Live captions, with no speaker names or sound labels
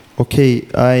Okay,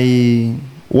 I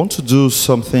want to do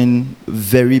something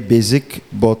very basic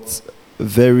but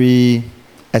very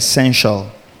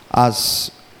essential as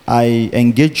I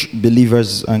engage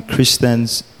believers and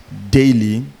Christians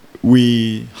daily.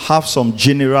 We have some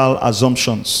general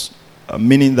assumptions,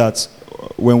 meaning that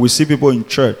when we see people in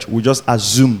church, we just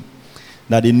assume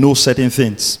that they know certain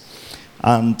things.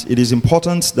 And it is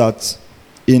important that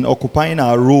in occupying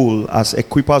our role as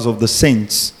equippers of the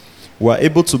saints, we are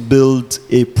able to build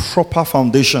a proper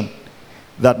foundation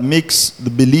that makes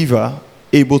the believer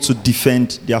able to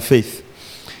defend their faith.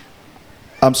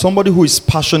 I'm somebody who is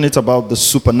passionate about the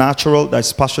supernatural,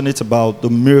 that's passionate about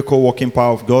the miracle working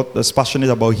power of God, that's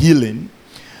passionate about healing.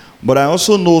 But I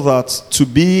also know that to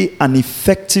be an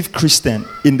effective Christian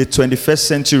in the 21st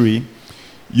century,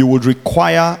 you would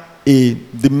require a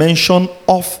dimension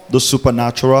of the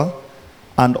supernatural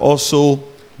and also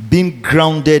being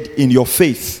grounded in your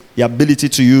faith, the ability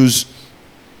to use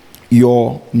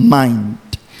your mind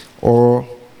or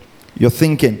your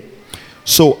thinking.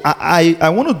 So I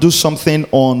want to do something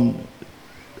on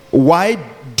why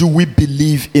do we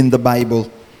believe in the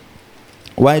Bible?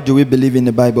 Why do we believe in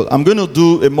the Bible? I'm going to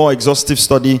do a more exhaustive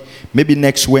study maybe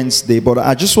next Wednesday, but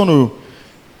I just want to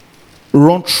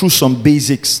run through some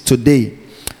basics today.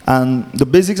 And the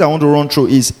basics I want to run through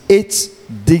is 8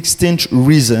 distinct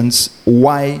reasons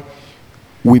why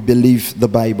we believe the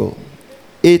Bible.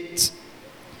 8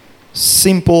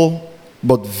 simple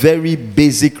but very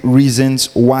basic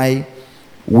reasons why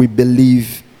we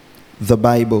believe the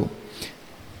Bible.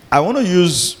 I want to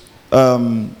use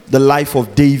the life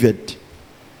of David,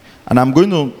 and I'm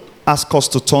going to ask us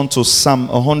to turn to Psalm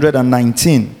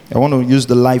 119. I want to use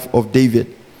the life of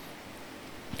David.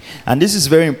 And this is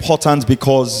very important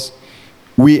because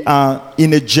we are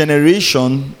in a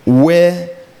generation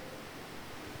where,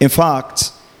 in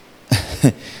fact,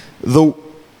 the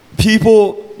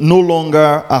people no longer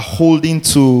are holding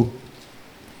to,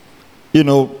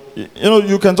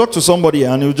 you can talk to somebody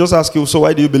and he'll just ask you, so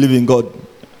why do you believe in God?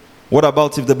 What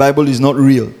about if the Bible is not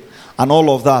real? And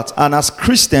all of that. And as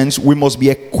Christians, we must be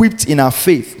equipped in our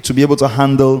faith to be able to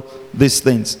handle these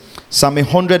things. Psalm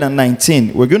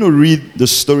 119, we're going to read the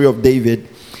story of David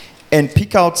and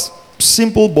pick out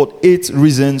simple but 8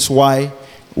 reasons why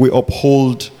we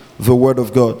uphold the word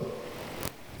of God.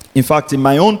 In fact, in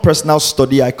my own personal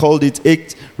study, I called it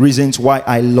 8 reasons why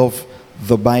I love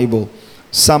the Bible.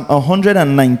 Psalm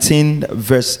 119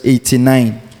 verse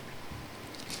 89.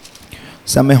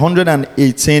 Psalm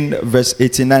 118 verse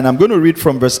 89. I'm going to read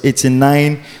from verse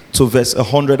 89 to verse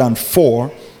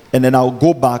 104, and then I'll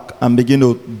go back and begin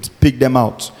to pick them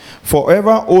out.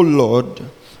 Forever, O Lord,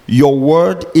 your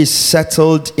word is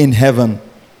settled in heaven.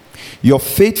 Your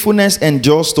faithfulness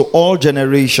endures to all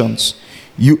generations.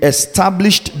 You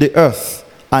established the earth,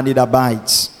 and it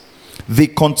abides. They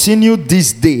continue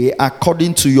this day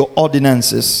according to your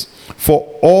ordinances, for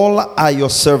all are your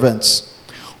servants.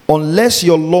 Unless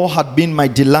your law had been my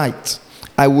delight,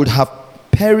 I would have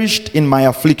perished in my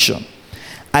affliction.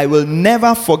 I will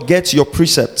never forget your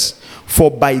precepts, for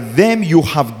by them you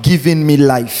have given me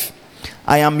life.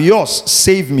 I am yours,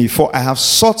 save me, for I have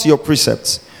sought your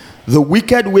precepts. The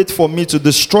wicked wait for me to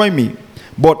destroy me,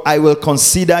 but I will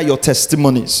consider your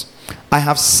testimonies. I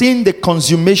have seen the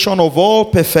consummation of all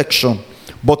perfection,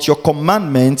 but your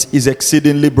commandment is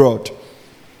exceedingly broad.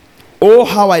 Oh,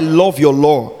 how I love your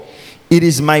law. It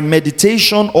is my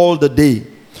meditation all the day.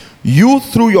 You,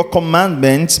 through your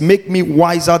commandments, make me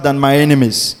wiser than my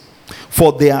enemies,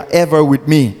 for they are ever with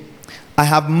me. I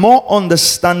have more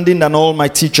understanding than all my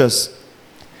teachers.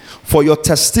 For your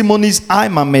testimonies are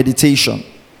my meditation.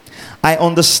 I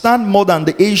understand more than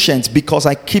the ancients because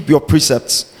I keep your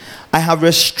precepts. I have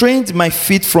restrained my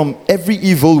feet from every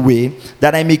evil way,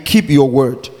 that I may keep your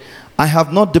word. I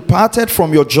have not departed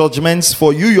from your judgments,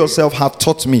 for you yourself have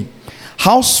taught me.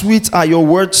 How sweet are your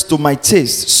words to my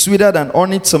taste, sweeter than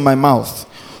honey to my mouth.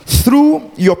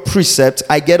 Through your precept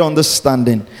I get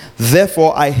understanding.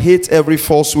 Therefore I hate every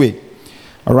false way.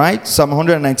 All right, Psalm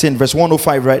 119 verse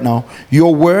 105 right now.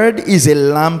 Your word is a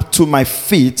lamp to my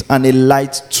feet and a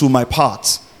light to my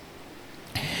path.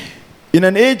 In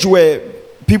an age where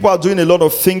people are doing a lot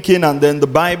of thinking and then the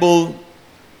Bible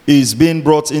is being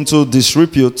brought into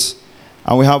disrepute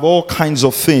and we have all kinds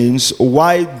of things,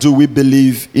 why do we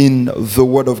believe in the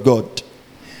word of God?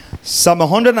 Psalm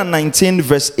 119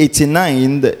 verse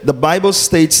 89, the Bible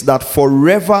states that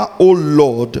forever, O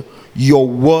Lord, your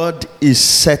word is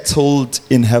settled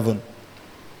in heaven.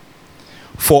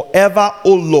 Forever,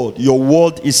 O Lord, your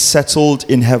word is settled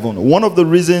in heaven. One of the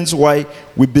reasons why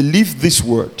we believe this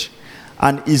word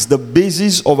and is the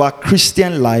basis of our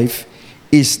Christian life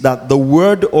is that the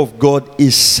word of God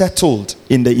is settled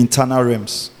in the internal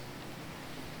realms.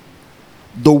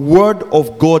 The word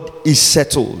of God is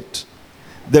settled.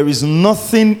 There is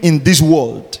nothing in this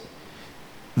world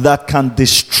that can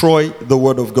destroy the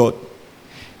word of God.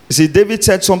 You see, David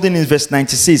said something in verse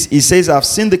 96. He says, I've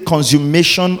seen the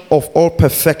consummation of all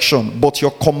perfection, but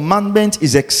your commandment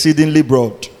is exceedingly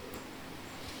broad.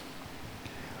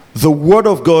 The word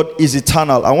of God is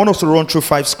eternal. I want us to run through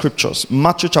 5 scriptures.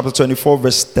 Matthew chapter 24,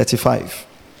 verse 35.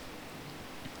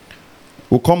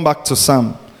 We'll come back to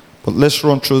Psalm, but let's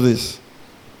run through this.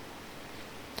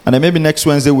 And then maybe next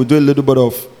Wednesday we'll do a little bit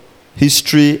of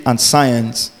history and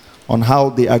science on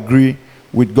how they agree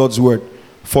with God's word.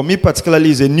 For me particularly,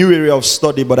 it's a new area of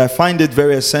study, but I find it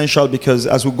very essential because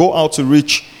as we go out to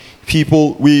reach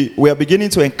people, we are beginning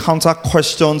to encounter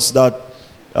questions that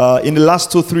in the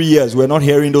last 2-3 years, we're not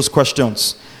hearing those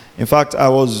questions. In fact, I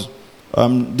was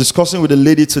discussing with a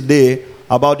lady today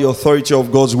about the authority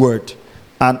of God's word.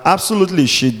 And absolutely,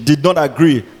 she did not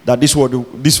agree that this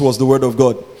was the word of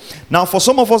God. Now, for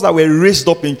some of us that were raised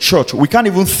up in church, we can't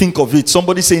even think of it.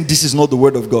 Somebody saying this is not the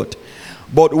word of God.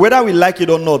 But whether we like it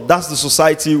or not, that's the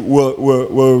society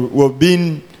we're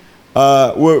being,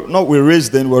 we're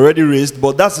raised in, we're already raised,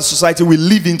 but that's the society we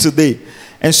live in today.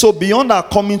 And so beyond our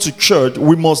coming to church,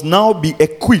 we must now be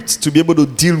equipped to be able to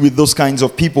deal with those kinds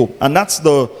of people. And that's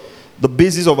the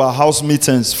basis of our house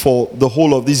meetings for the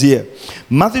whole of this year.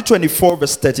 Matthew 24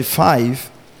 verse 35.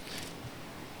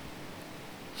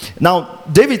 Now,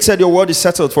 David said your word is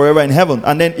settled forever in heaven.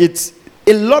 And then it's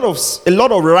a lot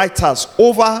of writers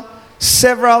over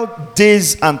several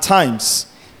days and times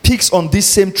picks on this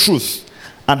same truth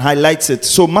and highlights it.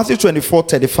 So Matthew 24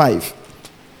 35.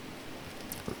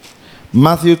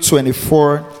 Matthew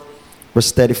 24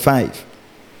 verse 35.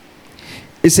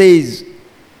 It says,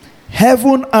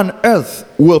 heaven and earth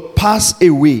will pass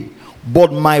away,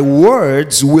 but my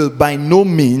words will by no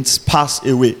means pass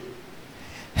away.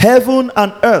 Heaven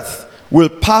and earth will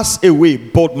pass away,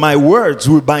 but my words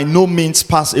will by no means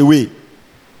pass away.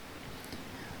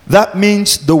 That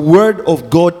means the word of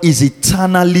God is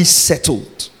eternally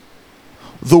settled.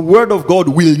 The word of God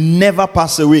will never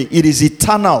pass away. It is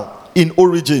eternal in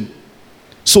origin.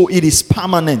 So it is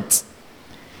permanent.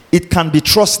 It can be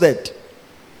trusted.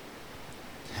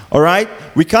 All right?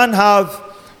 We can't have,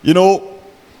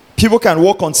 people can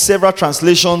work on several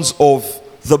translations of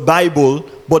the Bible,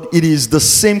 but it is the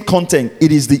same content.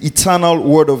 It is the eternal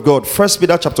word of God. 1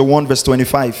 Peter chapter 1 verse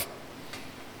 25.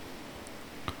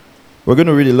 We're going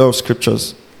to read a lot of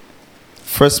scriptures.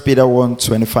 1 Peter 1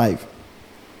 25.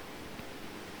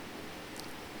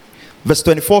 Verse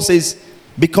 24 says,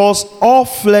 because all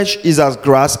flesh is as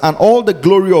grass, and all the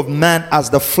glory of man as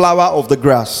the flower of the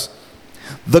grass.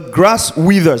 The grass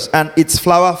withers, and its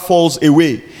flower falls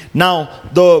away. Now,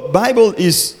 the Bible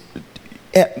is,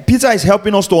 Peter is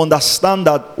helping us to understand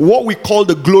that what we call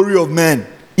the glory of man,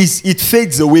 it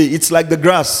fades away. It's like the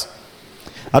grass.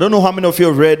 I don't know how many of you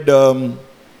have read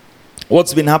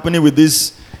what's been happening with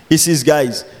these ISIS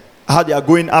guys. How they are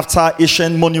going after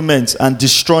ancient monuments and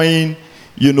destroying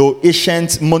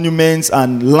ancient monuments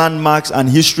and landmarks and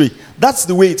history. That's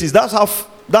the way it is. That's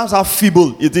how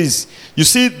feeble it is. You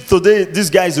see, today, this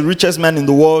guy is the richest man in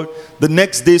the world. The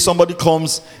next day, somebody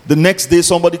comes. The next day,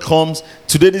 somebody comes.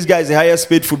 Today, this guy is the highest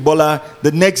paid footballer.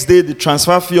 The next day, the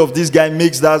transfer fee of this guy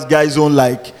makes that guy's own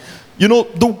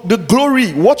the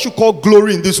glory, what you call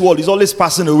glory in this world is always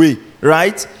passing away,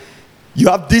 right? You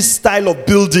have this style of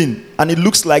building, and it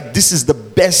looks like this is the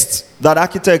best that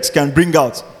architects can bring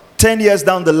out. 10 years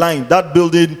down the line, that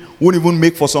building won't even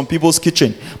make for some people's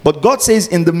kitchen. But God says,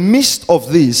 in the midst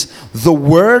of this, the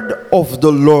word of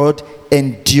the Lord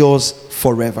endures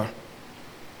forever.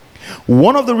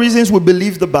 One of the reasons we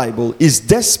believe the Bible is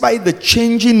despite the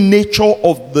changing nature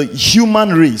of the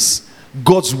human race,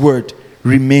 God's word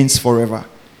remains forever.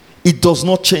 It does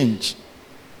not change.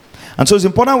 And so it's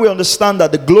important we understand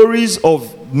that the glories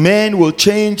of men will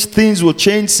change, things will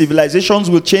change,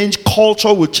 civilizations will change,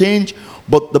 culture will change.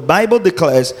 But the Bible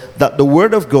declares that the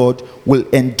word of God will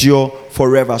endure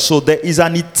forever. So there is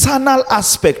an eternal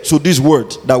aspect to this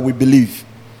word that we believe.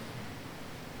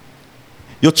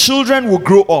 Your children will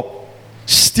grow up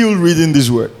still reading this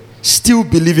word, still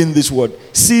believing this word,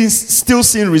 still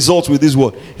seeing results with this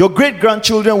word. Your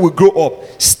great-grandchildren will grow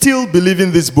up still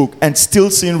believing this book and still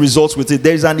seeing results with it.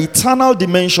 There is an eternal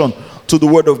dimension to the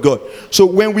word of God. So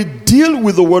when we deal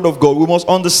with the word of God, we must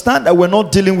understand that we're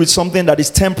not dealing with something that is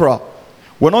temporal.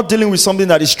 We're not dealing with something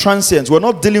that is transient. We're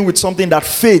not dealing with something that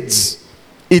fades.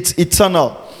 It's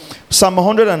eternal. Psalm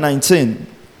 119,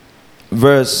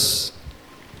 verse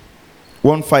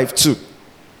 152.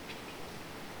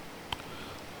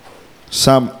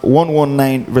 Psalm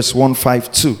 119 verse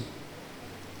 152.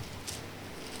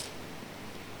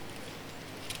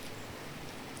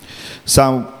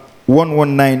 Psalm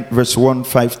 119 verse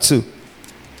 152.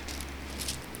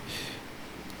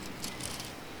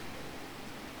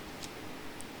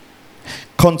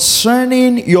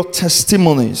 Concerning your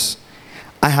testimonies,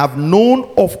 I have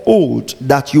known of old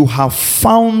that you have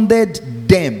founded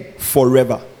them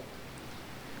forever.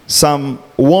 Psalm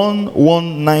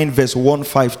 119 verse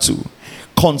 152.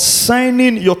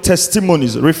 Concerning your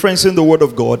testimonies, referencing the word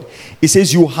of God, it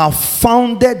says you have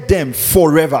founded them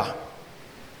forever.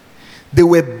 They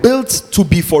were built to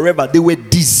be forever. They were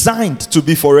designed to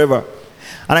be forever.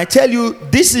 And I tell you,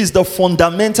 this is the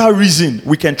fundamental reason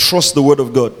we can trust the word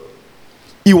of God.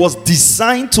 It was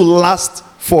designed to last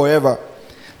forever.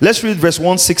 Let's read verse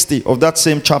 160 of that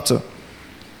same chapter.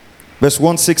 Verse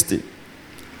 160.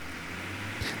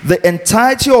 The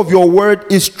entirety of your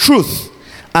word is truth,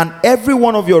 and every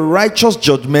one of your righteous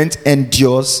judgment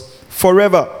endures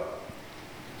forever.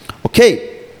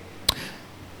 Okay.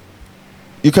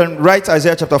 You can write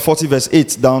Isaiah chapter 40 verse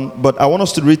 8 down, but I want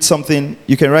us to read something.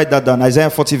 You can write that down, Isaiah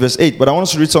 40 verse 8, but I want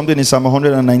us to read something in Psalm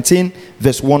 119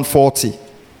 verse 140.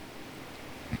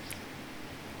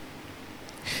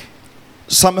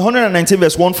 Psalm 119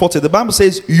 verse 140, the Bible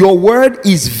says, your word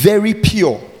is very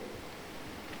pure.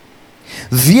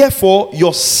 Therefore,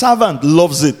 your servant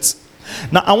loves it.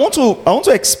 Now, I want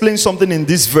to explain something in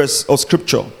this verse of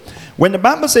scripture. When the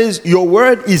Bible says, your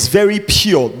word is very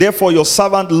pure, therefore your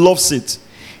servant loves it,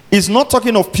 it's not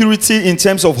talking of purity in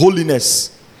terms of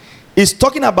holiness. It's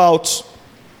talking about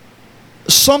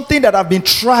something that have been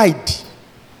tried.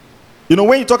 You know,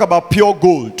 when you talk about pure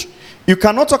gold, you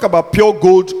cannot talk about pure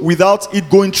gold without it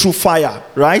going through fire,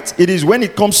 right? It is when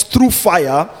it comes through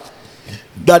fire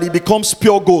that it becomes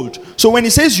pure gold. So when he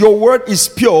says your word is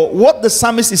pure, what the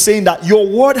psalmist is saying that your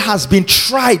word has been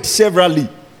tried severally.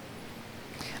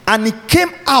 And it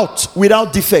came out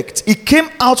without defect. It came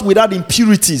out without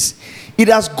impurities. It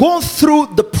has gone through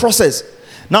the process.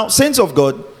 Now, saints of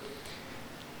God,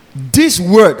 this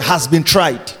word has been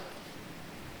tried.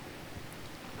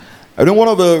 I think one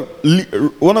of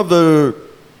the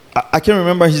I can't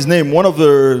remember his name,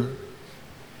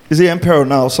 is the emperor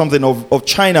now, something of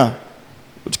China,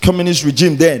 communist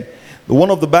regime then.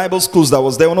 One of the Bible schools that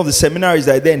was there, one of the seminaries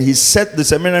that then, he set the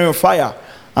seminary on fire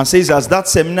and says, as that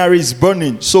seminary is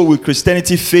burning, so will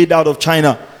Christianity fade out of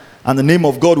China and the name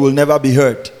of God will never be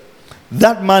heard.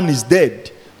 That man is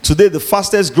dead. Today, the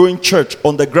fastest growing church,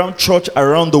 underground church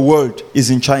around the world is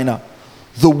in China.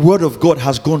 The word of God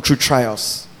has gone through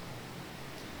trials.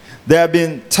 There have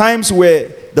been times where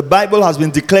the Bible has been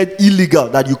declared illegal,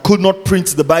 that you could not print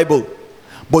the Bible.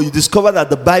 But you discover that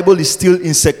the Bible is still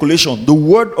in circulation. The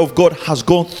word of God has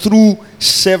gone through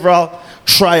several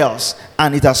trials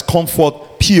and it has come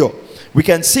forth pure. We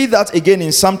can see that again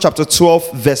in Psalm chapter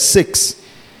 12 verse 6.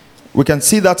 We can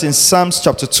see that in Psalms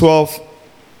chapter 12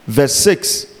 verse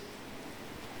 6.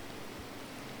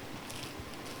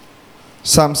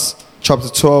 Psalms chapter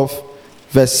 12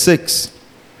 verse 6.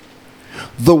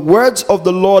 The words of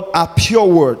the Lord are pure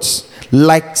words,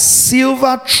 like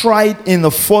silver tried in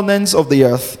the furnace of the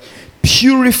earth,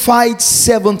 purified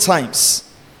 7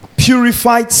 times.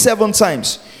 Purified 7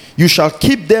 times. You shall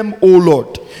keep them, O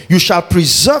Lord. You shall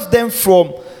preserve them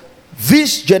from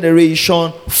this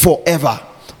generation forever.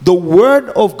 The word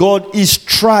of God is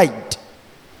tried.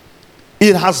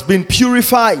 It has been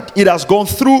purified. It has gone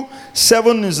through,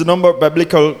 7 is the number of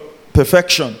biblical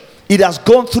perfection. It has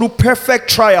gone through perfect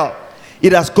trial.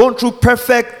 It has gone through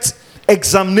perfect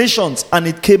examinations and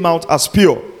it came out as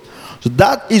pure. So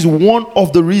that is one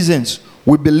of the reasons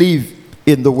we believe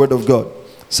in the word of God.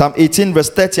 Psalm 18 verse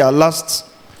 30, our last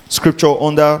scripture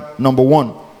under number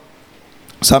 1.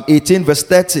 Psalm 18 verse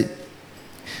 30.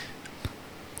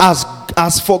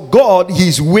 As for God,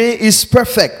 his way is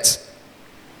perfect.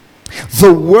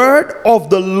 The word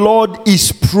of the Lord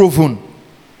is proven.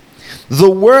 The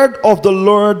word of the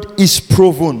Lord is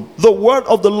proven. The word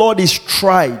of the Lord is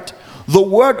tried. The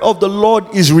word of the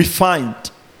Lord is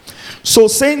refined. So,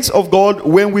 saints of God,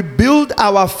 when we build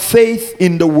our faith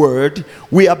in the word,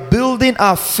 we are building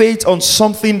our faith on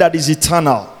something that is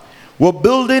eternal. We're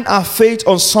building our faith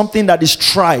on something that is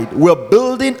tried. We're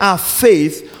building our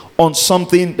faith on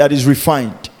something that is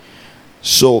refined.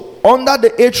 So, under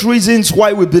the 8 reasons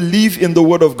why we believe in the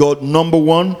word of God, number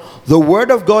 1, the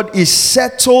word of God is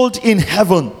settled in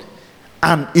heaven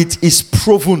and it is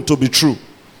proven to be true.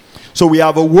 So we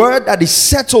have a word that is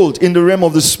settled in the realm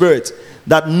of the spirit,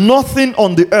 that nothing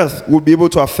on the earth will be able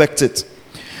to affect it.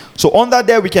 So under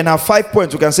there we can have 5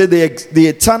 points. We can say the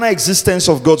eternal existence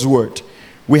of God's word.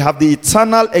 we have the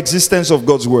eternal existence of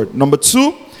God's word. Number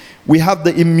two, we have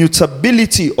the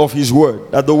immutability of his word,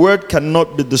 that the word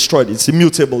cannot be destroyed. It's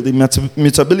immutable, the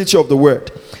immutability of the word.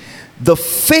 The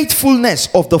faithfulness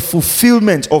of the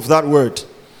fulfillment of that word.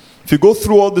 If you go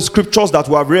through all the scriptures that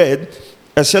we have read,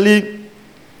 especially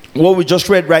what we just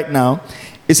read right now,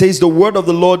 it says the word of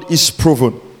the Lord is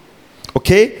proven.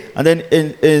 Okay? And then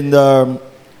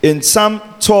in Psalm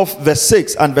 12 verse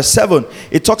 6 and verse 7,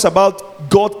 it talks about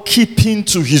God keeping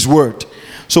to his word.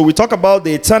 So we talk about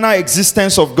the eternal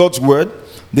existence of God's word,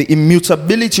 the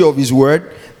immutability of his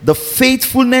word, the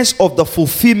faithfulness of the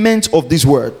fulfillment of this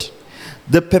word,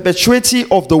 the perpetuity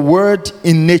of the word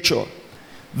in nature,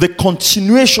 the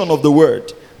continuation of the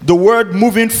word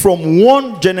moving from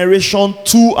one generation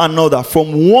to another,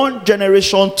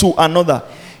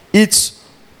 It's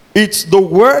the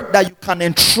word that you can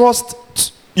entrust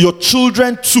your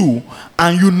children to,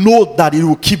 and you know that it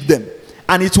will keep them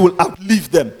and it will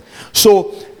outlive them.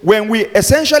 So when we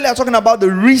essentially are talking about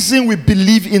the reason we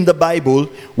believe in the Bible,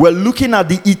 we're looking at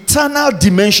the eternal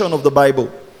dimension of the Bible,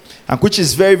 and which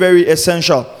is very, very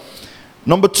essential.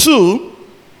 Number two,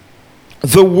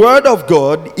 the word of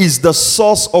God is the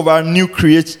source of our new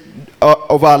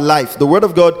of our life. The word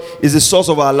of God is the source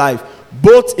of our life,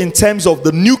 both in terms of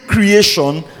the new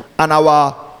creation and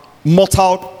our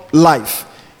mortal life.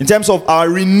 In terms of our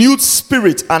renewed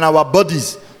spirit and our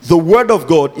bodies, the word of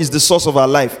God is the source of our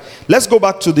life. Let's go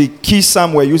back to the key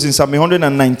psalm we're using, Psalm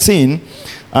 119,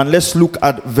 and let's look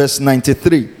at verse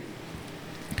 93.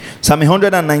 Psalm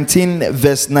 119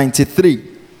 verse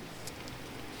 93.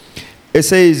 It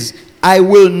says, I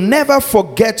will never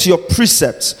forget your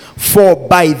precepts, for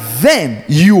by them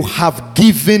you have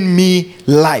given me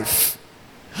life.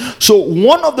 So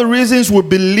one of the reasons we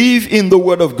believe in the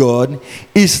word of God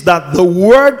is that the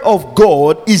word of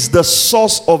God is the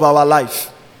source of our life.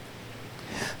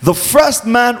 The first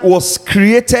man was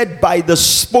created by the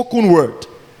spoken word,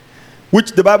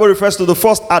 which the Bible refers to the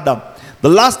first Adam. The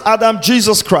last Adam,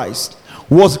 Jesus Christ,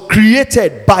 was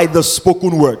created by the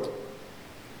spoken word.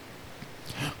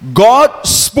 God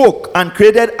spoke and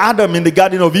created Adam in the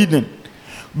Garden of Eden.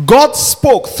 God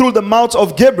spoke through the mouth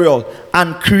of Gabriel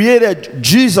and created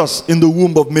Jesus in the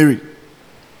womb of Mary.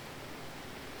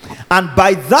 And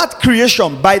by that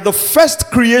creation, by the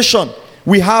first creation,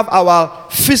 we have our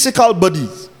physical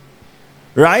bodies.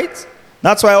 Right?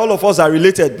 That's why all of us are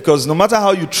related, because no matter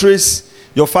how you trace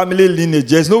your family lineage,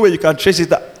 there's no way you can trace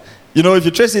it. You know, if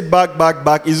you trace it back,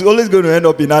 it's always going to end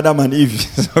up in Adam and Eve.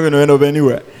 It's not going to end up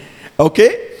anywhere.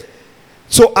 Okay?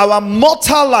 So our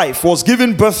mortal life was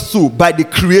given birth to by the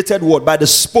created word, by the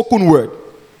spoken word.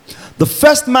 The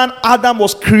first man, Adam,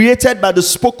 was created by the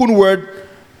spoken word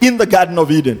in the Garden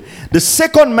of Eden. The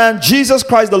second man, Jesus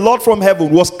Christ, the Lord from heaven,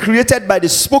 was created by the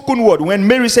spoken word. When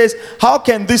Mary says, how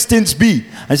can these things be?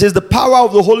 And says, the power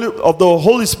of the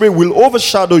Holy Spirit will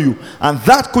overshadow you, and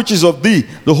that which is of thee,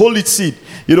 the holy seed,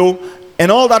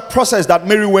 and all that process that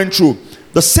Mary went through.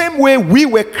 The same way we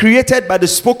were created by the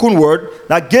spoken word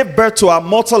that gave birth to our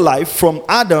mortal life from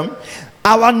Adam,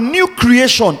 our new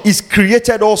creation is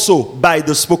created also by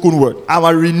the spoken word,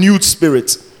 our renewed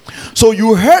spirit. So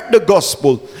you heard the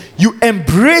gospel, you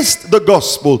embraced the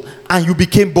gospel, and you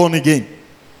became born again.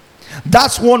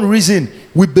 That's one reason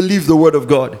we believe the word of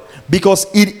God, because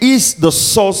it is the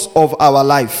source of our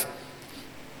life.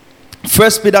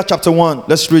 1 Peter chapter 1,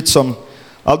 let's read some.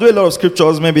 I'll do a lot of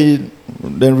scriptures, maybe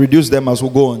then reduce them as we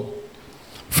go on.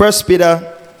 1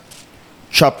 Peter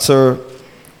chapter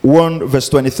 1 verse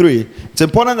 23. It's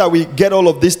important that we get all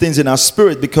of these things in our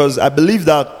spirit, because I believe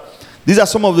that these are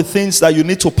some of the things that you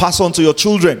need to pass on to your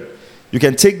children. You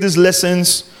can take these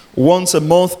lessons once a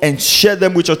month and share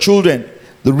them with your children.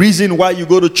 The reason why you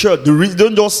go to church,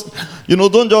 don't just,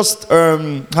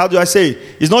 how do I say?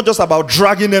 It's not just about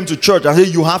dragging them to church and say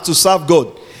you have to serve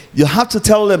God. You have to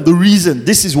tell them the reason.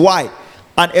 This is why.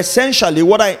 And essentially,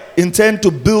 what I intend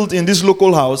to build in this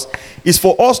local house is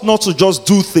for us not to just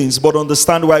do things, but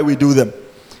understand why we do them.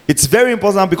 It's very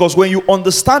important, because when you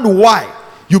understand why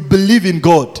you believe in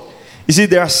God, you see,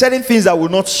 there are certain things that will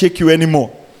not shake you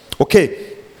anymore.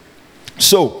 Okay.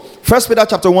 So, 1 Peter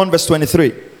chapter 1 verse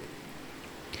 23.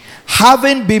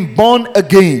 Having been born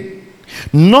again,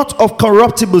 not of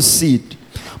corruptible seed,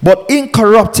 but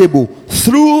incorruptible,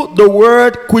 through the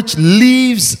word which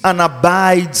lives and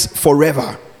abides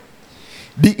forever.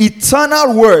 The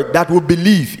eternal word that we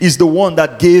believe is the one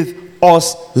that gave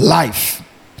us life.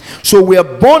 So we are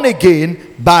born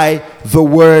again by the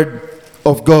word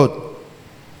of God.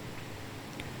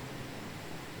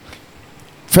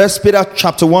 First Peter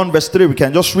chapter 1 verse 3, we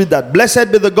can just read that.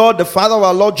 Blessed be the God, the Father of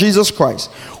our Lord Jesus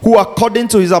Christ, who according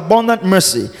to his abundant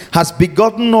mercy has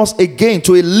begotten us again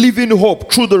to a living hope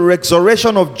through the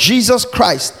resurrection of Jesus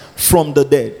Christ from the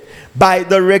dead. By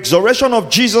the resurrection of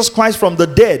Jesus Christ from the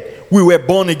dead, we were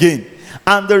born again.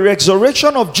 And the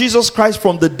resurrection of Jesus Christ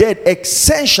from the dead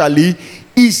essentially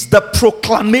is the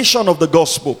proclamation of the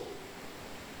gospel.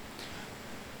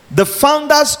 The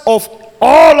founders of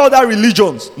all other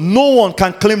religions, no one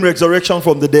can claim resurrection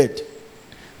from the dead.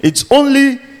 It's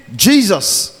only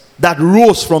Jesus that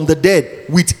rose from the dead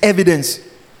with evidence.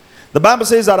 The Bible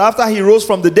says that after he rose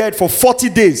from the dead for 40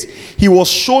 days, he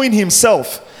was showing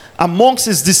himself amongst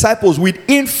his disciples with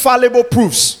infallible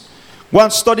proofs. One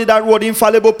study that word,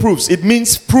 infallible proofs. It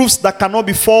means proofs that cannot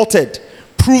be faulted,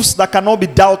 proofs that cannot be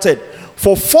doubted.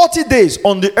 For 40 days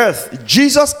on the earth,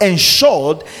 Jesus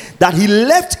ensured that he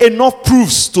left enough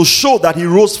proofs to show that he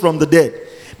rose from the dead.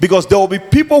 Because there will be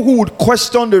people who would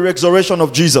question the resurrection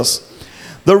of Jesus.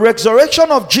 The resurrection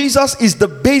of Jesus is the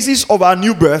basis of our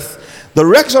new birth. The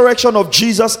resurrection of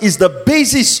Jesus is the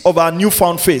basis of our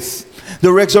newfound faith.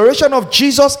 The resurrection of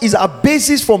Jesus is our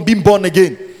basis from being born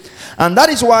again. And that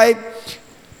is why,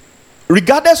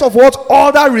 regardless of what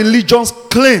other religions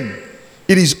claim,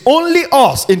 it is only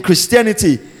us in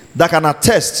Christianity that can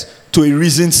attest to a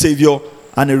risen Savior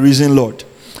and a risen Lord.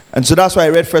 And so that's why I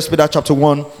read 1 Peter chapter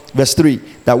 1 verse 3,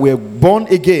 that we are born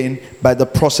again by the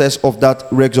process of that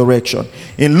resurrection.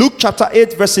 In Luke chapter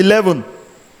 8 verse 11,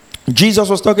 Jesus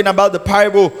was talking about the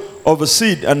parable of a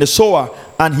seed and the sower,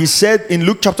 and he said in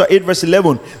Luke chapter 8 verse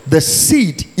 11, the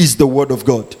seed is the word of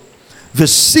God. The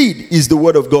seed is the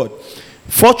word of God.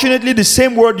 Fortunately, the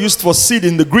same word used for seed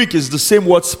in the Greek is the same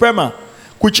word sperma,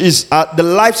 which is the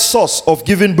life source of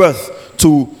giving birth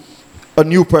to a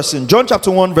new person. John chapter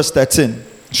 1 verse 13.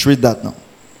 Let's read that now.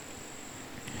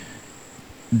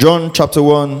 John chapter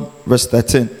 1 verse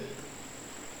 13.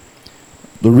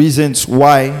 The reasons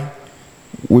why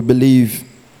we believe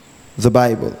the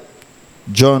Bible.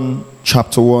 John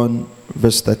chapter 1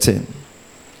 verse 13.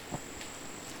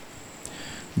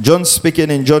 John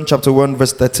speaking in John chapter 1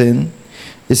 verse 13.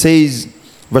 It says,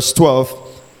 verse 12.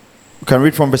 You can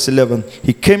read from verse 11.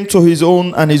 He came to his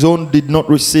own, and his own did not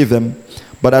receive him.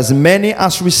 But as many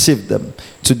as received them,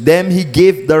 to them he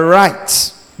gave the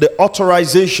right, the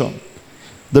authorization,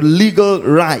 the legal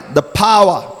right, the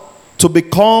power to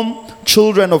become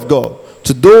children of God,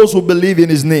 to those who believe in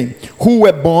his name, who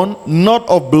were born not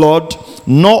of blood,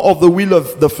 nor of the will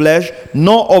of the flesh,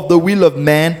 nor of the will of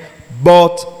man,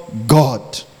 but God.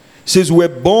 It says we're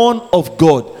born of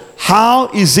God. How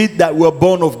is it that we're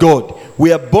born of God?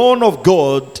 We are born of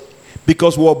God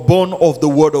because we are born of the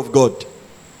word of God.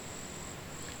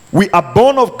 We are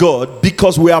born of God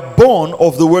because we are born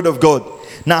of the word of God.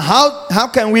 Now, how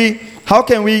can we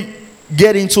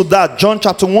get into that? John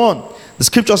chapter 1. The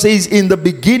scripture says, in the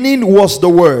beginning was the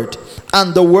word,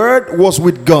 and the word was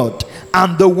with God,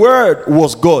 and the word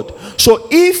was God. So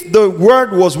if the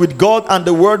word was with God and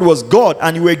the word was God,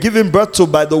 and you were given birth to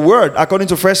by the word, according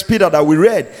to 1 Peter that we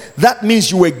read, that means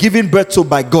you were given birth to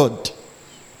by God.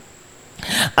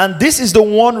 And this is the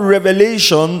one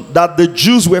revelation that the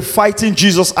Jews were fighting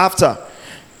Jesus after.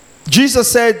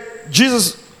 Jesus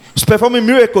was performing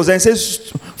miracles, and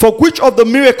says, for which of the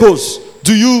miracles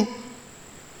do you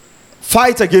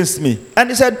fight against me? And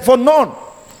he said, for none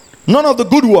of the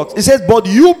good works. He says, but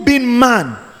you being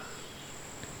man,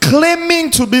 claiming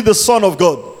to be the Son of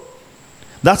God,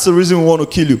 that's the reason we want to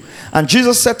kill you. And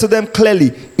Jesus said to them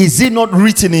clearly, is it not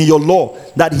written in your law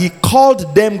that he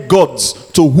called them gods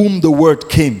to whom the word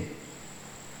came?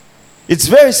 It's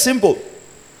very simple.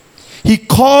 He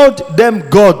called them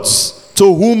gods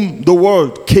to whom the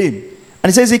word came.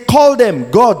 And he says he called them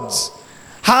gods.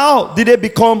 How did they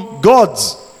become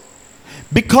gods?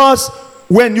 Because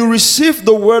when you receive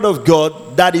the word of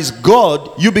God, that is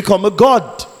God, you become a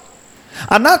god.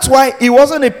 And that's why it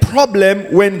wasn't a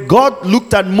problem when God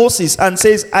looked at Moses and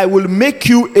says, I will make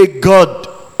you a god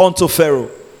unto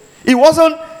Pharaoh. It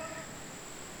wasn't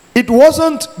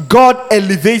God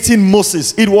elevating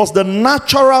Moses. It was the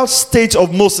natural state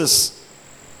of Moses.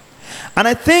 And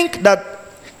I think that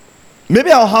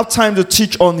maybe I'll have time to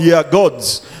teach on your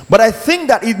gods, but I think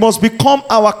that it must become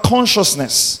our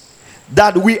consciousness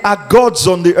that we are gods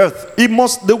on the earth.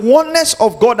 The oneness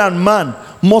of God and man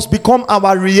must become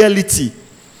our reality.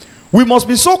 We must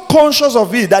be so conscious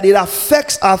of it that it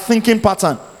affects our thinking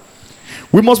pattern.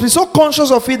 We must be so conscious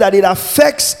of it that it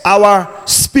affects our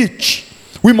speech.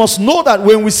 We must know that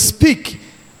when we speak,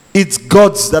 it's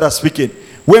gods that are speaking.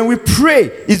 When we pray,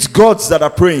 it's gods that are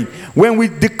praying. When we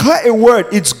declare a word,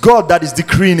 it's God that is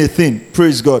decreeing a thing.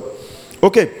 Praise God.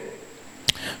 Okay.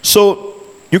 So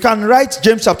You can write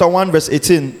James chapter 1 verse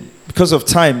 18. Because of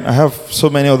time, I have so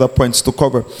many other points to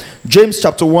cover. James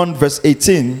chapter 1 verse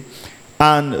 18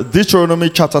 and Deuteronomy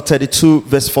chapter 32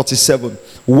 verse 47.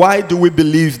 Why do we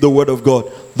believe the word of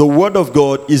God? The word of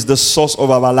God is the source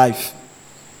of our life.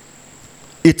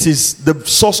 It is the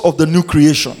source of the new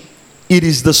creation. It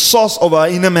is the source of our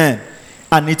inner man.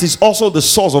 And it is also the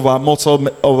source of our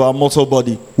mortal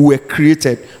body. We were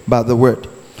created by the word.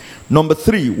 Number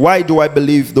 3, why do I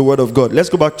believe the word of God? Let's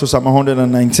go back to Psalm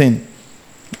 119.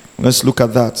 Let's look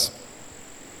at that.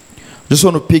 Just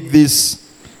want to pick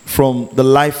this from the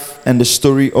life and the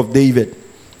story of David.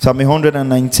 Psalm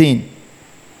 119.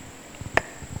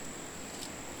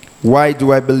 Why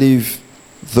do I believe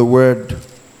the word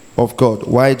of God?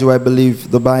 Why do I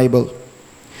believe the Bible?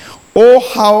 Oh,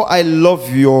 how I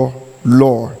love your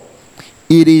law.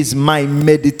 It is my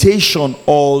meditation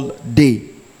all day.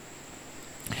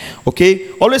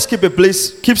 Okay, always keep a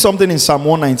place, keep something in Psalm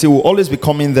 119. We'll always be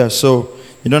coming there, so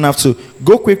you don't have to.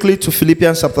 Go quickly to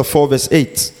Philippians chapter 4 verse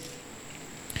 8.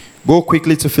 Go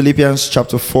quickly to Philippians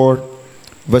chapter 4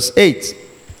 verse 8.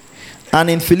 And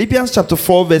in Philippians chapter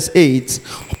 4 verse 8,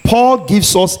 Paul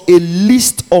gives us a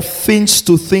list of things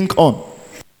to think on.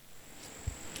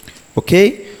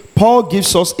 Okay? Paul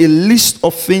gives us a list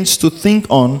of things to think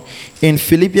on in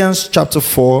Philippians chapter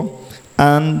 4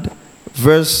 and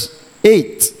verse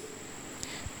 8.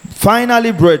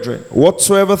 Finally, brethren,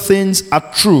 whatsoever things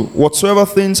are true, whatsoever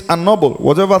things are noble,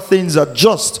 whatever things are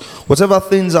just, whatever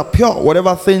things are pure,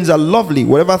 whatever things are lovely,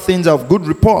 whatever things are of good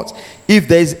report, if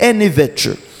there is any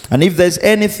virtue, and if there is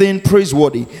anything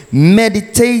praiseworthy,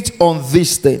 meditate on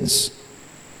these things.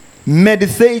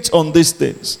 Meditate on these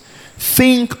things.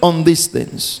 Think on these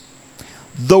things.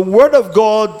 The Word of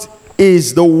God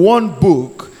is the one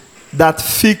book that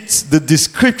fits the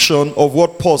description of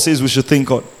what Paul says we should think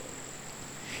on.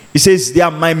 He says, they are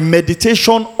my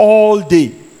meditation all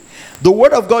day. The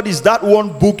Word of God is that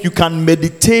one book you can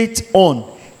meditate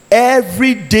on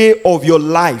every day of your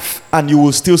life and you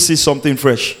will still see something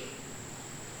fresh.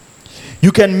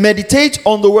 You can meditate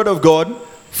on the Word of God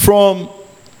from,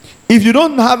 if you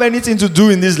don't have anything to do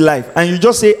in this life and you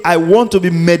just say, I want to be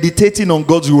meditating on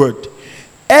God's Word.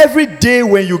 Every day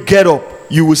when you get up,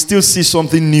 you will still see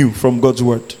something new from God's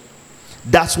Word.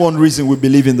 That's one reason we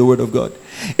believe in the Word of God.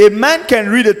 A man can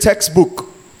read a textbook,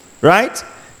 right?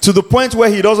 To the point where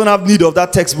he doesn't have need of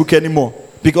that textbook anymore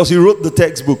because he wrote the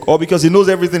textbook or because he knows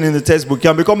everything in the textbook. He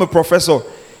can become a professor,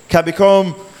 can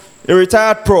become a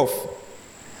retired prof.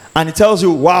 And he tells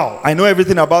you, wow, I know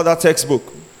everything about that textbook.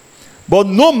 But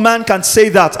no man can say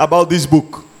that about this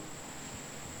book.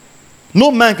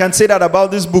 No man can say that about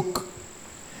this book.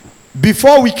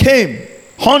 Before we came,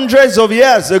 hundreds of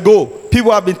years ago,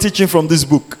 people have been teaching from this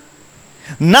book.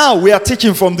 Now we are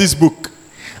teaching from this book.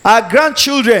 Our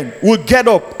grandchildren will get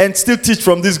up and still teach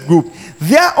from this group.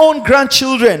 Their own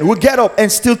grandchildren will get up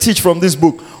and still teach from this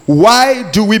book. Why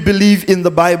do we believe in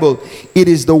the Bible? It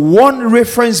is the one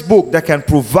reference book that can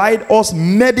provide us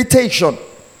meditation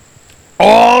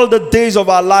all the days of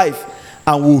our life,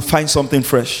 and we'll find something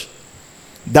fresh.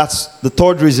 That's the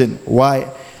third reason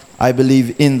why I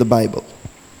believe in the Bible.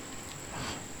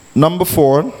 Number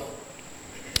 4,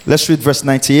 let's read verse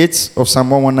 98 of Psalm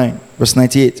 119. Verse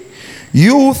 98.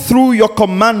 You, through your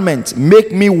commandment,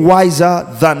 make me wiser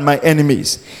than my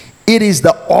enemies. It is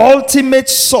the ultimate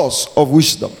source of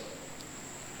wisdom.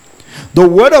 The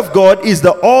Word of God is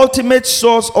the ultimate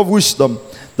source of wisdom.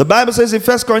 The Bible says in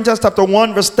 1 Corinthians chapter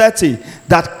 1 verse 30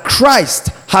 that Christ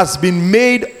has been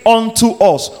made unto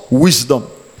us wisdom.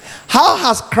 How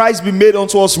has Christ been made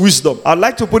unto us wisdom? I'd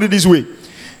like to put it this way.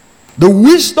 The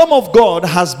wisdom of God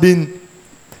has been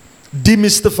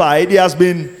demystified. It has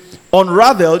been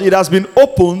unraveled. It has been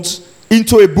opened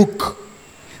into a book.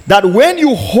 That when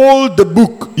you hold the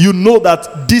book, you know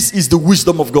that this is the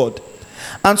wisdom of God.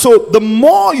 And so the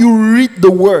more you read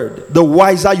the Word, the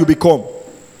wiser you become.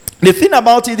 The thing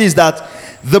about it is that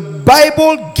the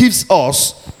Bible gives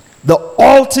us the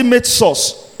ultimate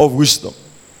source of wisdom.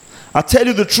 I tell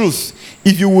you the truth,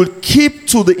 if you will keep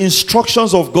to the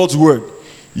instructions of God's Word,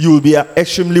 you will be an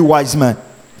extremely wise man.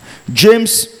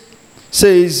 James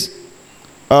says,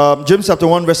 James chapter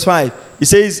 1 verse 5, he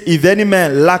says, if any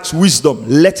man lacks wisdom,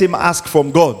 let him ask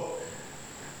from God.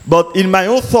 But in my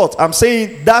own thought, I'm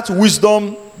saying that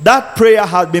wisdom, that prayer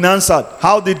had been answered.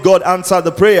 How did God answer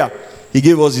the prayer? He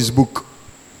gave us his book.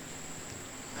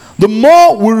 The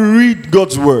more we read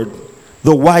God's Word,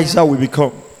 the wiser we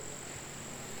become.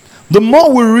 The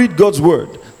more we read God's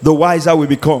Word, the wiser we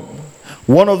become.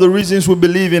 One of the reasons we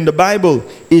believe in the Bible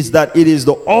is that it is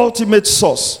the ultimate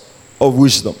source of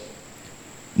wisdom.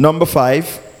 Number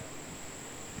 5,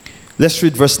 let's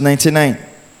read verse 99.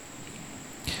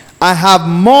 I have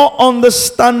more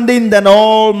understanding than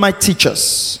all my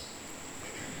teachers.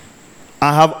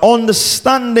 I have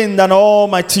understanding than all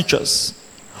my teachers.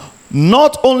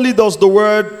 Not only does the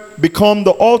word become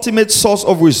the ultimate source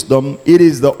of wisdom, it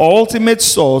is the ultimate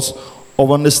source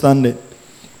of understanding.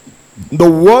 The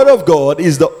word of God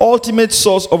is the ultimate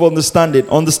source of understanding.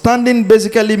 Understanding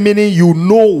basically meaning you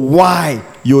know why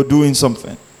you're doing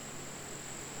something.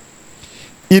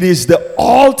 It is the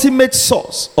ultimate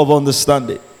source of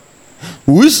understanding.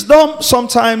 Wisdom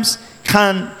sometimes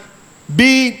can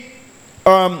be,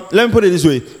 let me put it this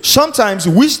way. Sometimes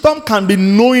wisdom can be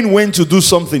knowing when to do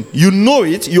something. You know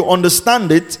it, you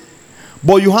understand it,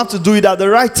 but you have to do it at the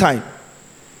right time.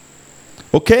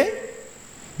 Okay?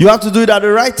 You have to do it at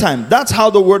the right time. That's how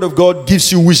the word of God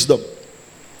gives you wisdom.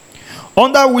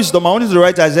 Under wisdom, I want you to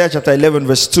write Isaiah chapter 11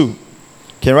 verse 2.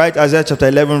 Can write Isaiah chapter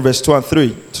 11 verse 2 and 3.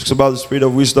 It talks about the spirit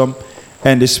of wisdom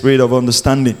and the spirit of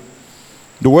understanding.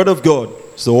 The word of God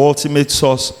is the ultimate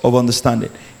source of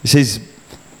understanding. It says,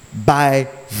 by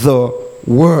the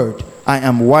word I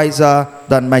am wiser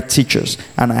than my teachers,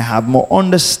 and I have more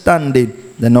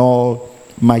understanding than all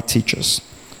my teachers.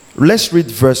 Let's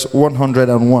read verse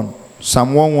 101.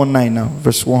 Psalm 119 now,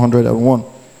 verse 101.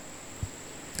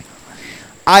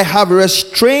 I have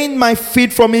restrained my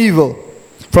feet from evil,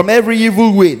 from every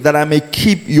evil way, that I may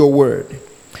keep your word.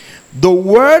 The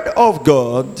word of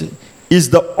God is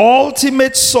the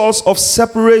ultimate source of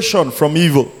separation from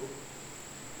evil.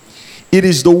 It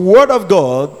is the word of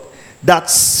God that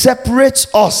separates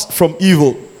us from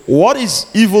evil. What is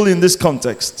evil in this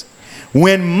context?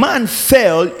 When man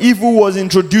fell, evil was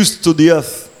introduced to the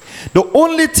earth. The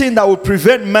only thing that will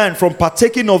prevent man from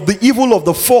partaking of the evil of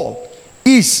the fall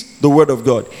is the word of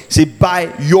God. See,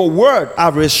 by your word,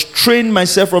 I've restrained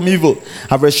myself from evil.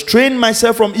 I've restrained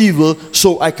myself from evil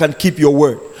so I can keep your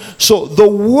word. So the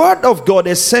word of God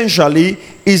essentially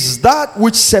is that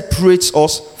which separates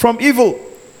us from evil.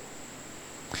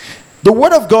 The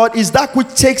word of God is that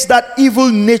which takes that evil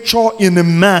nature in a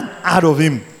man out of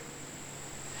him.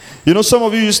 You know, some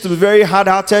of you used to be very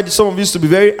hard-hearted. Some of you used to be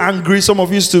very angry. Some of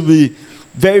you used to be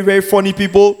very, very funny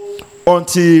people.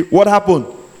 Until what happened?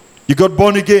 You got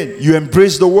born again. You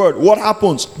embraced the word. What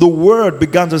happens? The word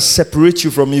began to separate you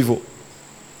from evil.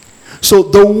 So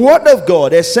the word of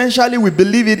God, essentially we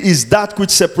believe it is that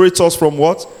which separates us from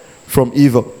what? From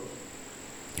evil.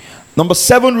 Number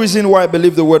 7 reason why I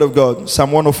believe the word of God.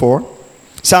 Psalm 104.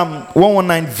 Psalm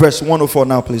 119 verse 104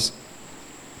 now please.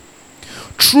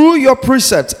 Through your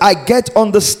precepts I get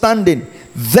understanding.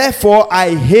 Therefore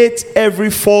I hate every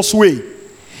false way.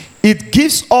 It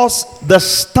gives us the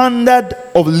standard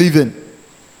of living.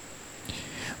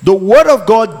 The word of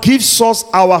God gives us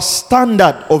our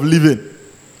standard of living.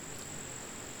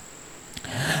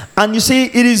 And you see,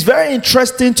 it is very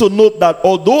interesting to note that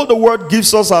although the word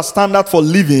gives us our standard for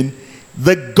living,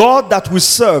 the God that we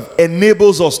serve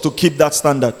enables us to keep that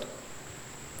standard.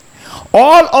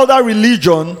 All other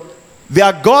religion,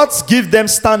 their gods give them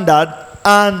standard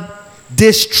and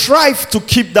they strive to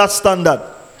keep that standard.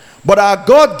 But our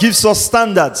God gives us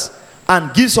standards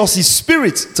and gives us his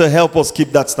spirit to help us keep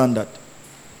that standard.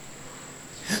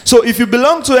 So if you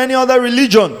belong to any other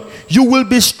religion, you will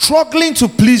be struggling to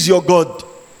please your God.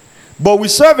 But we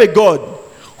serve a God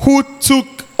who took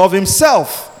of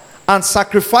himself and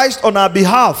sacrificed on our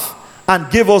behalf and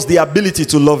gave us the ability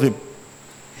to love him.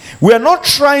 We are not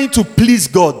trying to please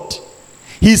God.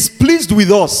 He's pleased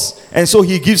with us, and so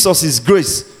he gives us his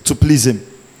grace to please him.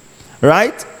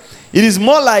 Right? It is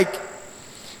more like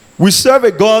we serve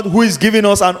a God who is giving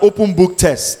us an open book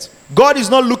test. God is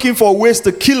not looking for ways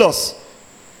to kill us.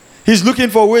 He's looking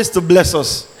for ways to bless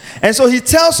us. And so he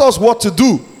tells us what to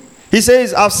do. He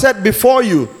says, I've set before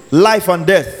you life and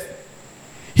death.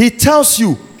 He tells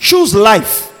you, choose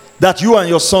life that you and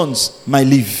your sons might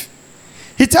live.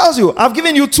 He tells you, I've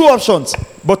given you 2 options,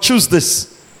 but choose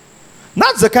this.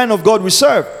 That's the kind of God we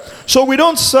serve. So we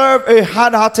don't serve a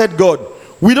hard-hearted God.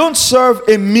 We don't serve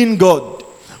a mean God.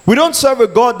 We don't serve a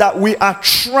God that we are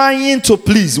trying to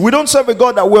please. We don't serve a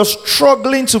God that we're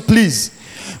struggling to please.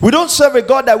 We don't serve a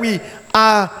God that we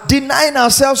are denying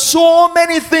ourselves so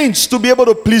many things to be able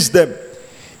to please them.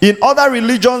 In other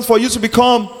religions, for you to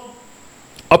become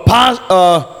a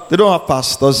pastor, they don't have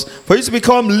pastors. For you to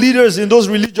become leaders in those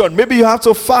religions, maybe you have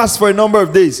to fast for a number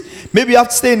of days. Maybe you have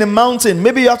to stay in a mountain.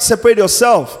 Maybe you have to separate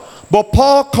yourself. But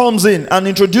Paul comes in and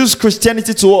introduces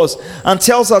Christianity to us and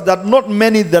tells us that not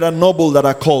many that are noble that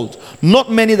are called,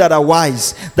 not many that are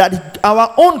wise, that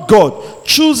our own God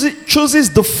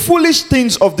chooses the foolish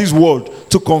things of this world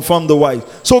to confirm the wise.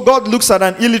 So God looks at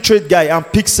an illiterate guy and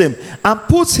picks him and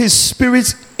puts his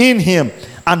spirit in him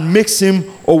and makes him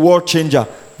a world changer.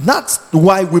 That's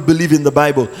why we believe in the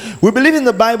Bible. We believe in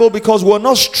the Bible because we're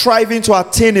not striving to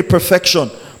attain a perfection,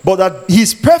 but that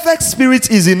His perfect Spirit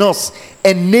is in us,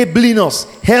 enabling us,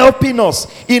 helping us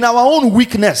in our own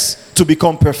weakness to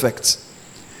become perfect.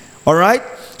 All right?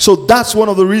 So that's one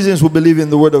of the reasons we believe in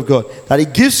the Word of God, that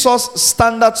it gives us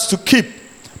standards to keep.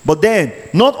 But then,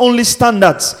 not only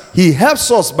standards, He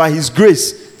helps us by His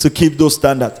grace to keep those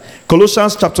standards.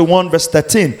 Colossians chapter 1 verse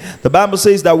 13, the Bible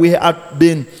says that we have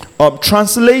been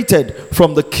translated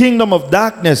from the kingdom of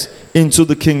darkness into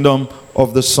the kingdom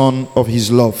of the Son of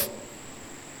His love.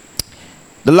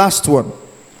 The last one,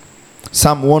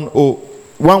 Psalm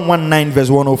 119 verse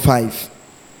 105.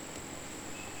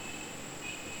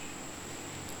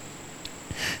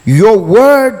 Your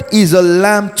word is a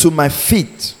lamp to my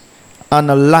feet and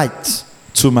a light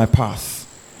to my path.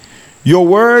 Your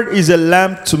word is a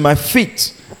lamp to my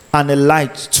feet and a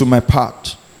light to my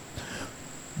path.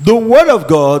 The Word of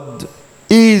God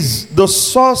is the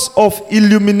source of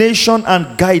illumination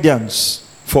and guidance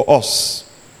for us.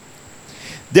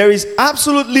 There is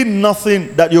absolutely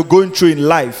nothing that you're going through in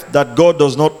life that God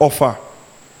does not offer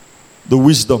the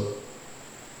wisdom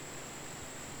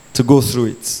to go through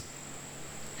it.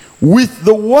 With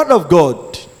the Word of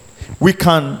God, we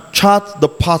can chart the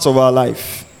path of our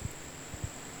life.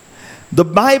 The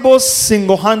Bible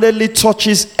single-handedly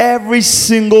touches every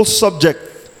single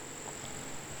subject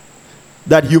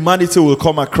that humanity will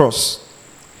come across.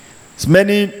 It's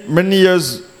many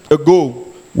years ago,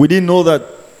 we didn't know that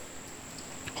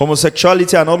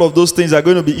homosexuality and all of those things are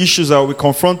going to be issues that we're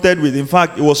confronted with. In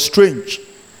fact, it was strange.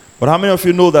 But how many of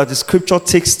you know that the scripture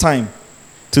takes time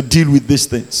to deal with these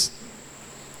things?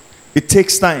 It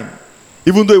takes time.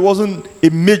 Even though it wasn't a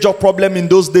major problem in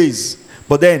those days,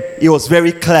 but then it was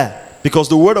very clear. Because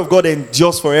the Word of God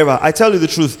endures forever. I tell you the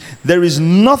truth, there is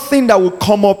nothing that will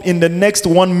come up in the next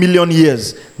 1 million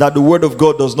years that the Word of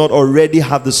God does not already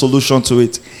have the solution to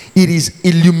it. It is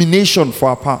illumination for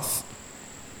our path.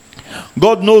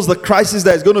 God knows the crisis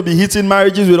that is going to be hitting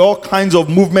marriages with all kinds of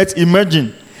movements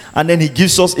emerging. And then He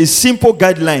gives us a simple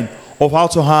guideline of how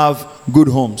to have good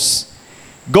homes.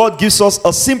 God gives us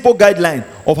a simple guideline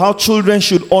of how children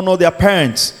should honor their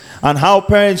parents and how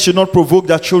parents should not provoke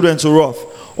their children to wrath.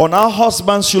 On how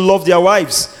husbands should love their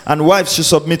wives and wives should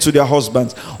submit to their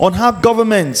husbands. On how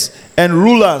governments and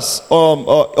rulers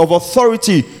of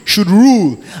authority should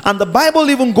rule. And the Bible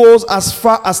even goes as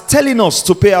far as telling us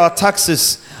to pay our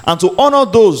taxes and to honor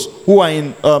those who are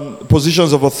in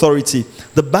positions of authority.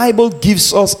 The Bible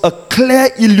gives us a clear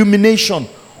illumination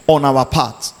on our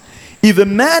path. If a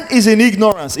man is in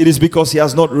ignorance, it is because he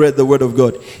has not read the Word of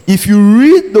God. If you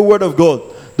read the Word of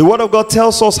God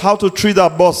tells us how to treat our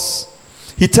boss.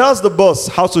 He tells the boss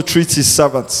how to treat his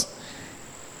servants.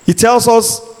 He tells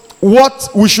us what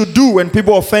we should do when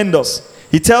people offend us.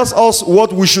 He tells us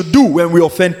what we should do when we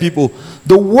offend people.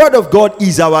 The Word of God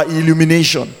is our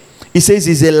illumination. He says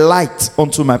it's a light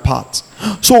unto my path.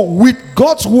 So with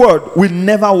God's Word, we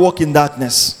never walk in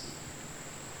darkness.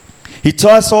 He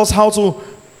tells us how to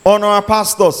honor our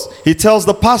pastors. He tells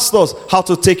the pastors how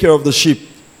to take care of the sheep.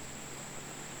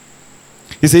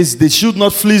 He says they should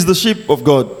not fleece the sheep of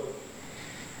God.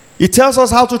 He tells us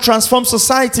how to transform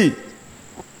society.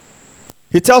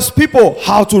 He tells people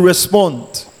how to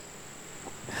respond.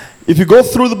 If you go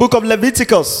through the book of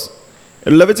Leviticus,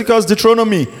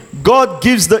 Deuteronomy, God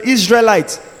gives the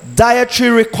Israelites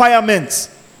dietary requirements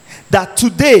that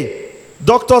today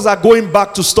doctors are going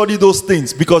back to study those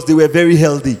things because they were very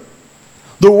healthy.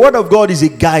 The Word of God is a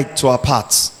guide to our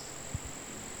paths.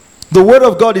 The Word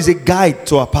of God is a guide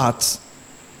to our paths.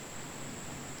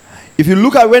 If you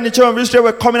look at when the children of Israel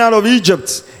were coming out of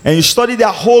Egypt and you study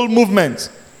their whole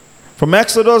movement from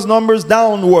Exodus, Numbers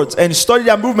downwards, and you study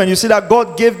their movement, you see that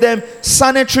God gave them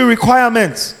sanitary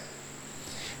requirements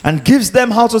and gives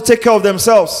them how to take care of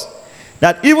themselves.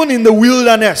 That even in the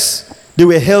wilderness, they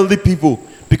were healthy people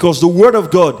because the Word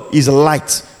of God is a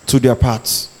light to their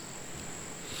paths.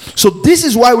 So this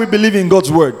is why we believe in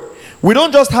God's Word. We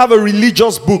don't just have a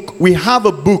religious book. We have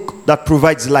a book that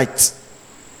provides light.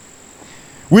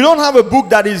 We don't have a book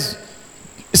that is...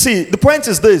 See, the point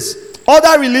is this.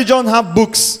 Other religions have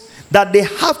books that they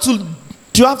have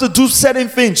to do certain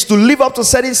things, to live up to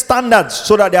certain standards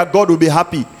so that their God will be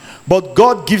happy. But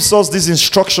God gives us these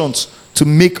instructions to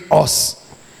make us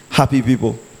happy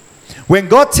people. When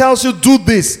God tells you do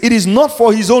this, it is not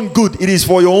for His own good. It is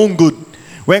for your own good.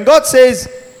 When God says,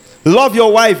 love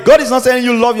your wife, God is not telling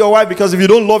you love your wife because if you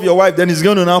don't love your wife, then He's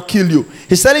going to now kill you.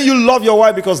 He's telling you love your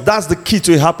wife because that's the key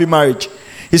to a happy marriage.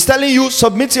 He's telling you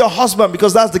submit to your husband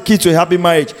because that's the key to a happy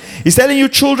marriage. He's telling you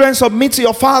children submit to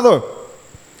your father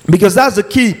because that's the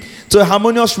key to a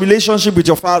harmonious relationship with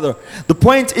your Father. The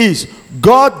point is,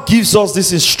 God gives us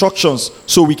these instructions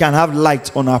so we can have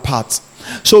light on our paths.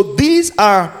 So these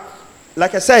are,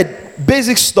 like I said,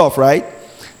 basic stuff, right?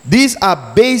 These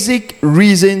are basic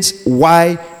reasons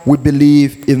why we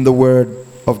believe in the Word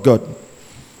of God.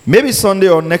 Maybe Sunday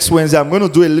or next Wednesday, I'm going to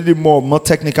do a little more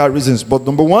technical reasons. But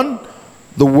number one,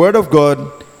 the Word of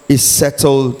God is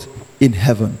settled in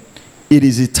heaven. It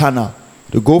is eternal,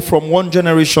 to go from one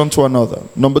generation to another.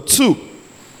 Number two,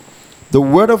 the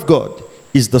Word of God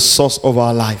is the source of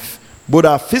our life, both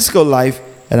our physical life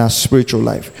and our spiritual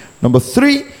life. Number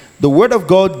three, the Word of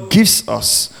God gives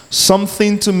us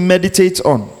something to meditate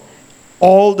on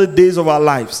all the days of our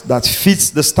lives that fits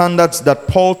the standards that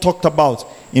Paul talked about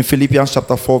in Philippians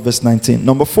chapter 4 verse 19.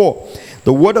 Number four,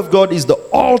 the Word of God is the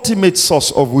ultimate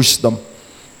source of wisdom.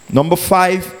 Number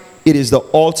five, it is the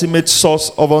ultimate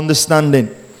source of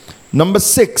understanding. Number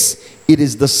six, it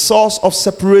is the source of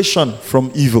separation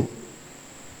from evil.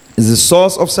 It's the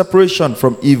source of separation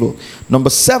from evil. Number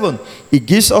seven, it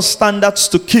gives us standards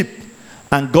to keep,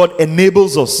 and God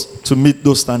enables us to meet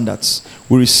those standards.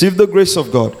 We receive the grace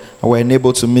of God and we're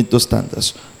enabled to meet those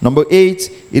standards. Number eight,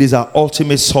 it is our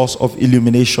ultimate source of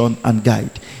illumination and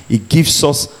guide. It gives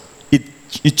us,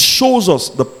 it shows us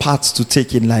the paths to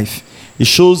take in life. It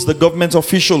shows the government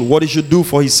official what he should do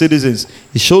for his citizens.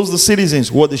 It shows the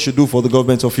citizens what they should do for the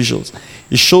government officials.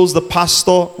 It shows the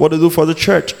pastor what to do for the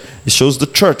church. It shows the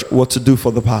church what to do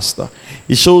for the pastor.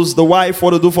 It shows the wife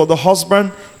what to do for the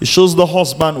husband. It shows the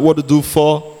husband what to do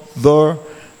for the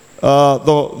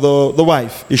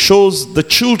wife. It shows the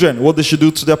children what they should do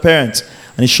to their parents.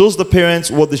 And it shows the parents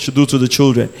what they should do to the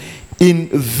children. In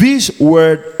this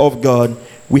Word of God,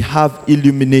 we have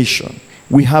illumination.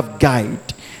 We have guide.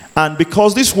 And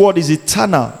because this word is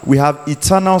eternal, we have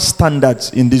eternal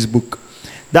standards in this book.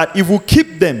 That if we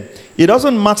keep them, it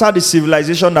doesn't matter the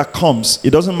civilization that comes.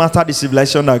 It doesn't matter the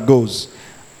civilization that goes.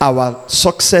 Our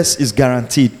success is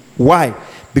guaranteed. Why?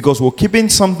 Because we're keeping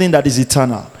something that is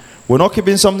eternal. We're not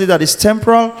keeping something that is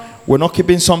temporal. We're not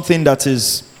keeping something that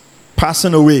is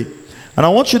passing away. And I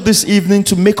want you this evening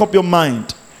to make up your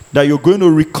mind that you're going to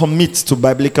recommit to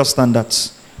biblical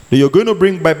standards. That you're going to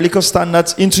bring biblical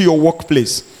standards into your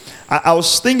workplace. I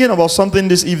was thinking about something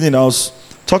this evening. I was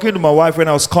talking to my wife when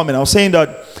I was coming. I was saying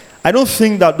that I don't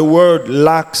think that the world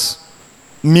lacks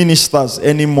ministers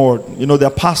anymore. You know, there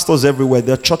are pastors everywhere.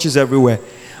 There are churches everywhere.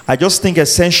 I just think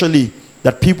essentially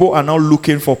that people are now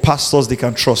looking for pastors they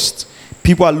can trust.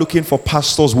 People are looking for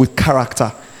pastors with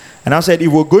character. And I said, if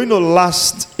we're going to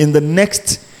last in the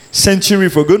next century,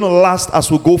 if we're going to last as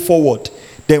we go forward,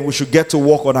 then we should get to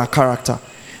work on our character.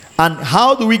 And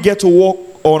how do we get to work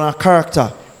on our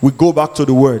character? We go back to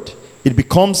the Word. It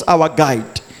becomes our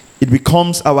guide. It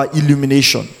becomes our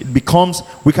illumination. It becomes,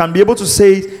 we can be able to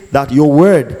say that your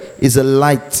Word is a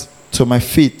light to my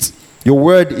feet. Your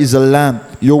Word is a lamp.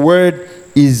 Your Word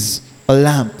is a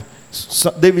lamp.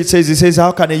 So David says, he says,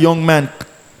 how can a young man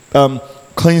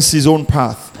cleanse his own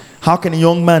path? How can a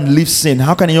young man leave sin?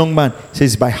 How can a young man? He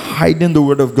says, by hiding the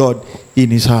Word of God in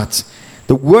his heart.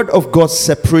 The Word of God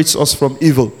separates us from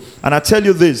evil. And I tell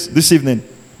you this evening,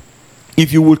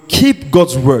 if you will keep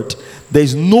God's Word, there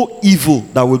is no evil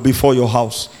that will befall your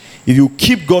house. If you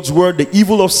keep God's Word, the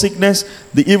evil of sickness,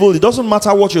 the evil, it doesn't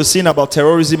matter what you're saying about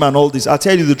terrorism and all this. I'll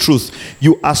tell you the truth.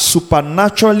 You are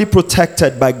supernaturally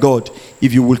protected by God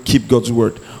if you will keep God's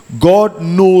Word. God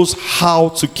knows how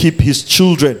to keep His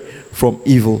children from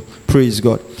evil. Praise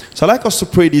God. So I'd like us to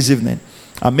pray this evening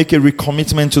and make a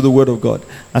recommitment to the Word of God.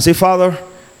 And say, Father,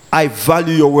 I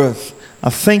value your word. I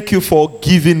thank you for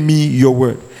giving me your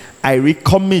word. I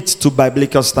recommit to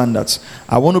biblical standards.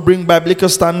 I want to bring biblical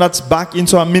standards back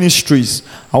into our ministries.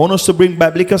 I want us to bring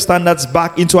biblical standards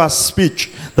back into our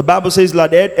speech. The Bible says,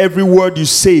 let every word you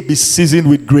say be seasoned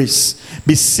with grace,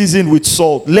 be seasoned with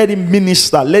salt. Let it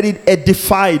minister, let it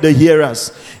edify the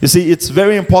hearers. You see, it's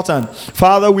very important.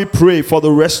 Father, we pray for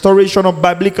the restoration of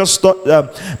biblical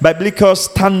standards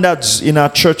in our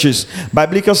churches,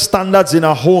 biblical standards in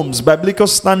our homes, biblical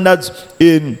standards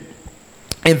in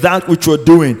that which we're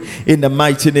doing, in the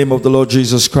mighty name of the Lord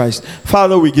Jesus Christ.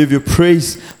 Father, we give you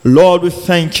praise. Lord, we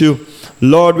thank you.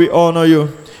 Lord, we honor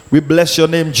you. We bless your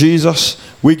name, Jesus.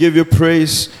 We give you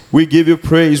praise. We give you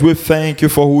praise. We thank you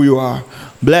for who you are.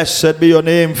 Blessed be your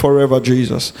name forever,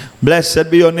 Jesus. Blessed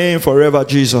be your name forever,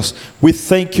 Jesus. We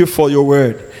thank you for your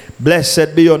word.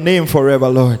 Blessed be your name forever,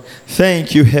 Lord.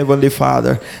 Thank you, Heavenly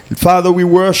Father. Father, we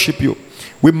worship you.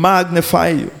 We magnify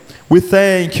you. We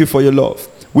thank you for your love.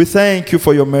 We thank you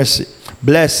for your mercy.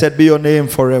 Blessed be your name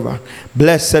forever.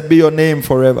 Blessed be your name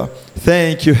forever.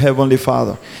 Thank you, Heavenly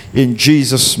Father. In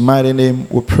Jesus' mighty name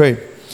we pray.